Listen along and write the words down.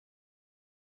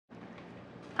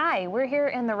Hi, we're here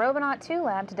in the Robonaut 2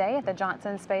 lab today at the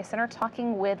Johnson Space Center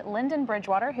talking with Lyndon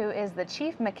Bridgewater, who is the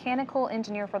Chief Mechanical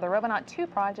Engineer for the Robonaut 2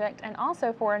 project and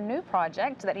also for a new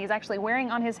project that he's actually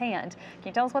wearing on his hand. Can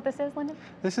you tell us what this is, Lyndon?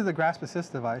 This is the grasp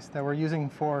assist device that we're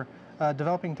using for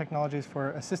developing technologies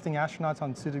for assisting astronauts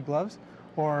on suited gloves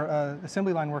or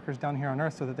assembly line workers down here on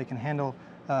Earth so that they can handle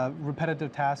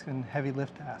repetitive tasks and heavy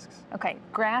lift tasks. Okay,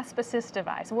 grasp assist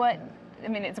device. I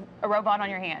mean, it's a robot on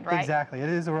your hand, right? Exactly, it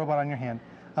is a robot on your hand.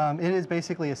 It is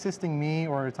basically assisting me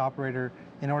or its operator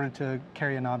in order to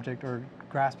carry an object or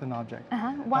grasp an object.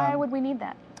 Why would we need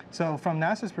that? So from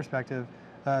NASA's perspective,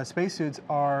 spacesuits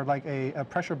are like a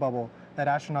pressure bubble that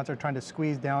astronauts are trying to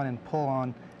squeeze down and pull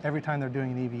on every time they're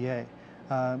doing an EVA.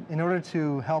 In order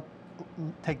to help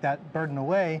take that burden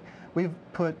away, we've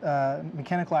put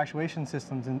mechanical actuation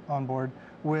systems on board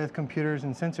with computers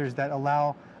and sensors that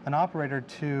allow an operator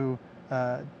to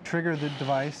trigger the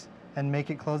device and make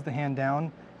it close the hand down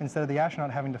instead of the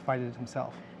astronaut having to fight it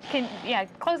himself. Yeah,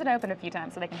 close it open a few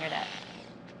times so they can hear that.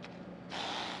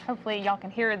 Hopefully y'all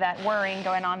can hear that whirring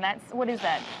going on. What is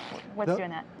that? What's doing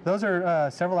that? Those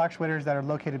are several actuators that are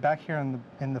located back here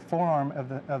in the forearm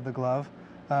of the glove.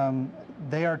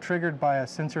 They are triggered by a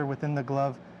sensor within the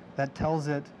glove that tells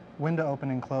it when to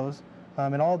open and close.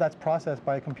 And all of that's processed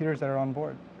by computers that are on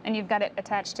board. And you've got it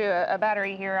attached to a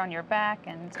battery here on your back.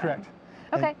 And correct.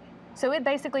 Okay. So it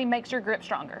basically makes your grip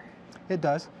stronger. It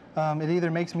does. It either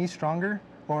makes me stronger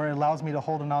or it allows me to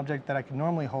hold an object that I could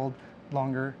normally hold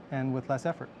longer and with less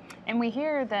effort. And we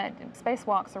hear that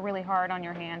spacewalks are really hard on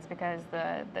your hands because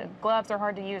the gloves are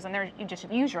hard to use and you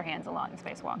just use your hands a lot in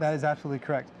spacewalks. That is absolutely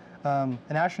correct. An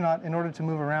astronaut, in order to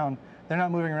move around, they're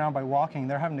not moving around by walking,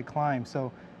 they're having to climb.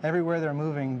 So everywhere they're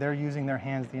moving, they're using their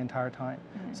hands the entire time.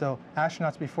 So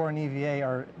astronauts before an EVA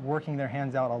are working their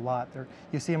hands out a lot.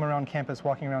 You see them around campus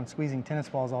walking around squeezing tennis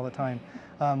balls all the time.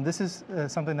 This is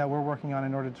something that we're working on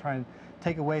in order to try and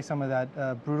take away some of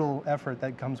that brutal effort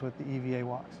that comes with the EVA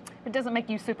walks. It doesn't make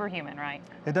you superhuman, right?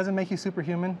 It doesn't make you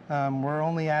superhuman. We're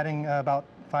only adding about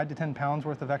 5 to 10 pounds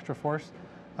worth of extra force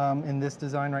in this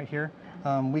design right here.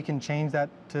 We can change that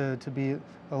to be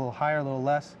a little higher, a little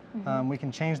less. We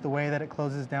can change the way that it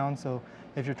closes down. So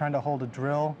if you're trying to hold a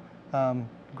drill,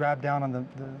 grab down on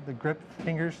the grip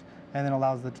fingers and then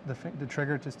allows the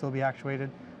trigger to still be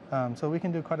actuated. So we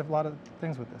can do quite a lot of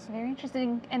things with this. Very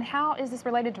interesting. And how is this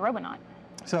related to Robonaut?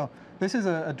 So this is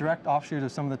a direct offshoot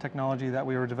of some of the technology that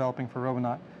we were developing for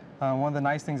Robonaut. One of the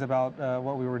nice things about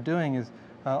what we were doing is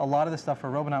a lot of the stuff for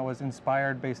Robonaut was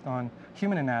inspired based on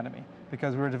human anatomy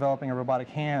because we were developing a robotic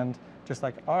hand just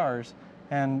like ours.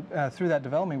 And through that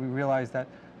development, we realized that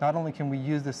not only can we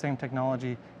use the same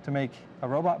technology to make a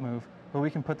robot move, but we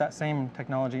can put that same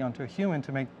technology onto a human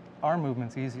to make our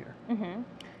movements easier.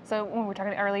 So when we were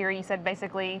talking earlier, you said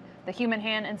basically the human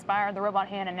hand inspired the robot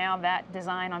hand, and now that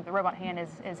design on the robot hand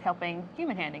is helping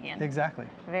human hand again. Exactly.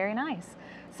 Very nice.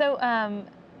 So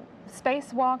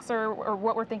spacewalks are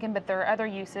what we're thinking, but there are other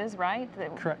uses, right?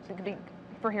 Correct. That could be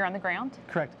for here on the ground?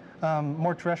 Correct.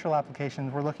 More terrestrial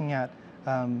applications, we're looking at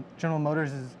General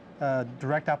Motors'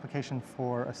 direct application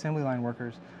for assembly line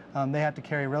workers. They have to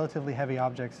carry relatively heavy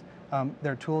objects.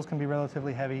 Their tools can be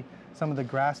relatively heavy. Some of the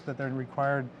grasp that they're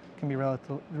required can be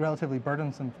relatively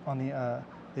burdensome on the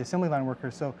assembly line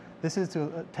workers. So this is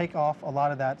to take off a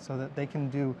lot of that so that they can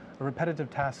do repetitive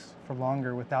tasks for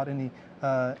longer without any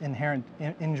inherent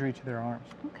injury to their arms.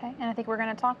 Okay, and I think we're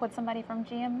going to talk with somebody from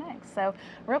GM next. So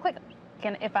real quick,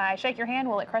 if I shake your hand,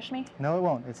 will it crush me? No, it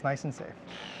won't. It's nice and safe.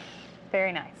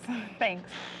 Very nice. Thanks.